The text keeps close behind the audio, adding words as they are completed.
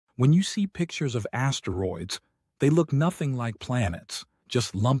When you see pictures of asteroids, they look nothing like planets,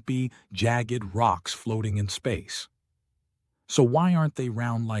 just lumpy, jagged rocks floating in space. So why aren't they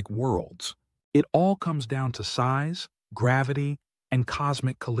round like worlds? It all comes down to size, gravity, and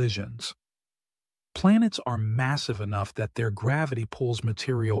cosmic collisions. Planets are massive enough that their gravity pulls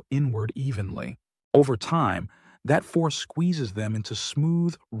material inward evenly. Over time, that force squeezes them into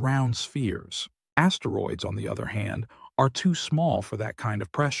smooth, round spheres. Asteroids, on the other hand, are too small for that kind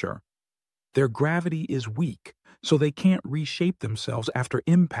of pressure. Their gravity is weak, so they can't reshape themselves after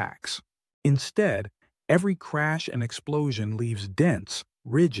impacts. Instead, every crash and explosion leaves dents,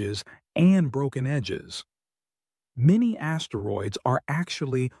 ridges, and broken edges. Many asteroids are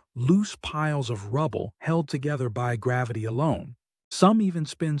actually loose piles of rubble held together by gravity alone. Some even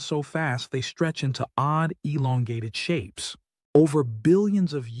spin so fast they stretch into odd, elongated shapes. Over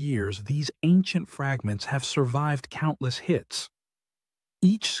billions of years, these ancient fragments have survived countless hits.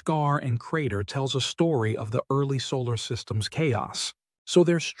 Each scar and crater tells a story of the early solar system's chaos. So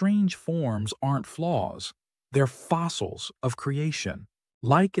their strange forms aren't flaws, they're fossils of creation.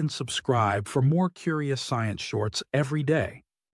 Like and subscribe for more curious science shorts every day.